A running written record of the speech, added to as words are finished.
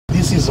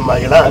This is my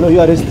land. I know you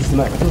arrest this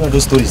man. I don't know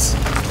those stories.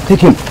 Take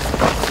him.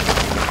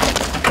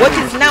 What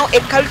is now a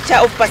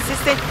culture of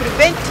persistent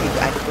preventive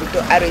and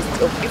brutal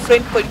arrest of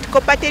different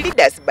political party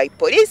leaders by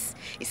police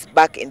is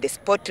back in the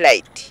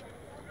spotlight.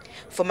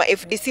 Former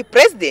FDC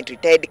President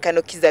retired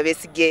Kano Kizza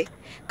Besigye,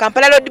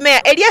 Kampala Road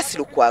Mayor Elias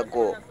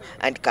Lukwago,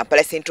 and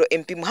Kampala Central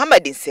MP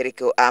Muhammad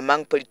Nsereko are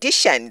among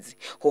politicians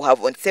who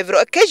have on several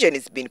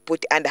occasions been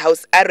put under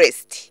house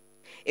arrest.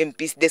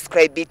 MPs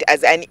describe it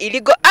as an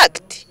illegal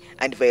act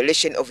and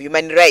violation of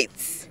human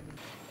rights.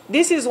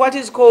 This is what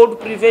is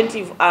called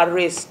preventive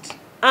arrest,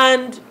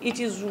 and it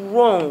is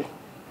wrong.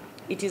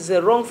 It is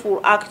a wrongful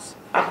act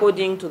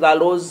according to the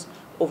laws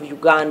of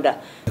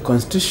Uganda. The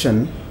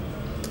Constitution,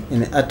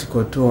 in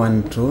Article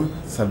 212,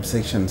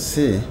 subsection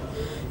C,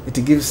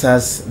 it gives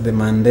us the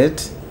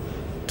mandate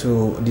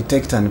to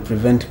detect and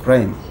prevent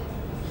crime.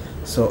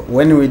 So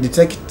when we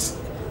detect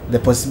the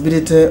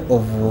possibility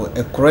of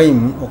a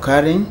crime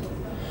occurring,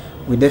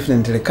 we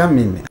definitely come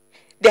in.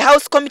 The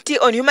House Committee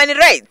on Human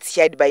Rights,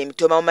 chaired by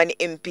Mtomamani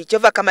MP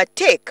Chova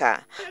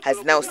Kamateka,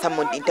 has now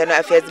summoned Internal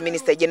Affairs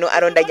Minister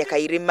Aronda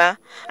Nyakairima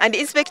and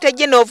Inspector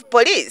General of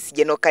Police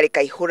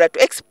Kayihura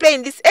to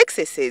explain these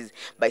excesses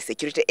by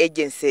security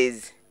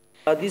agencies.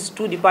 These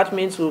two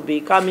departments will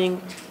be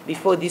coming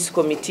before this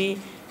committee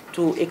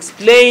to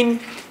explain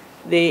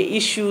the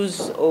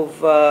issues of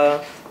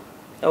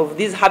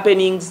these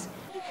happenings.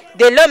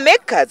 The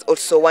lawmakers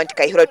also want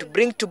Kayihura to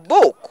bring to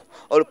book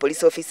all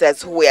police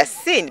officers who were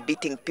seen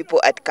beating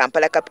people at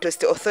Kampala Capital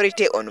State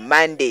Authority on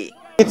Monday.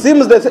 It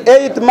seems that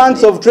 8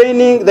 months of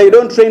training, they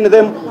don't train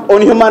them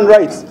on human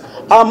rights.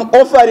 I'm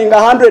offering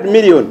 100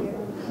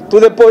 million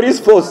to the police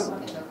force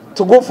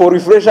to go for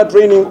refresher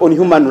training on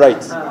human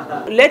rights.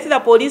 Let the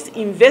police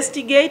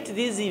investigate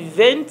these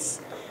events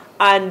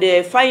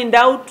and find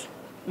out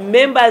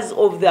members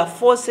of the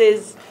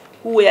forces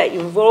who were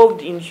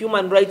involved in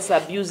human rights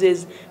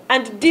abuses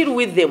and deal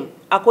with them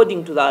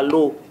according to the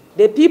law.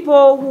 The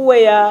people who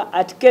were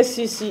at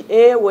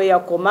KCCA were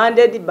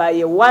commanded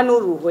by one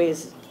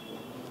Ruhwezi.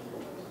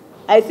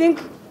 I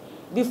think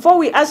before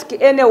we ask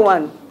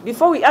anyone,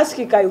 before we ask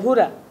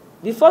Kayihura,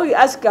 before we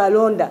ask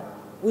Aronda,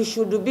 we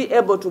should be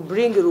able to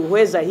bring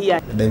Ruhweza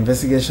here. The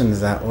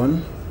investigations are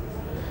on.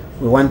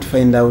 We want to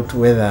find out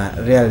whether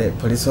really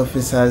police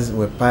officers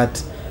were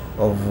part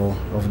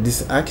of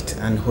this act,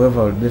 and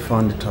whoever will be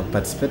found to have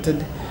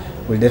participated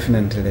will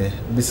definitely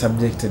be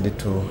subjected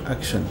to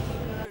action.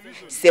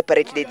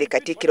 Separately, the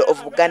Katikiro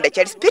of Uganda,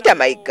 Charles Peter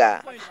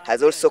Maiga,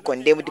 has also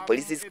condemned the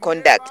police's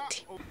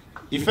conduct.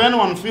 If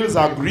anyone feels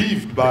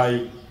aggrieved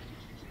by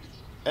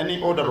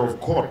any order of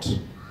court,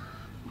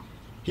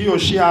 he or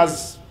she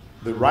has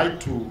the right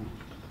to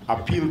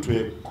appeal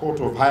to a court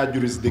of higher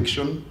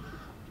jurisdiction,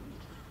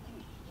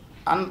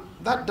 and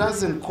that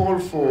doesn't call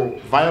for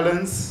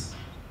violence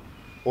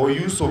or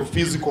use of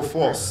physical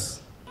force.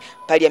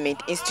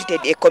 Parliament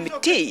instituted a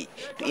committee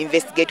to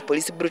investigate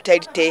police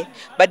brutality,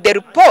 but the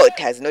report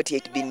has not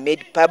yet been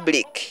made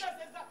public.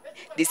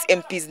 These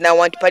MPs now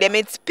want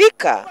Parliament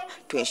Speaker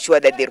to ensure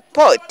that the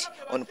report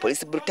on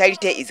police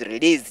brutality is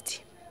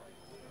released.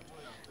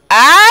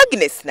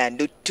 Agness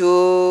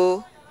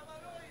Nandutu,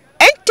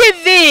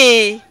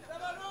 NTV,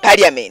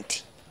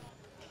 Parliament.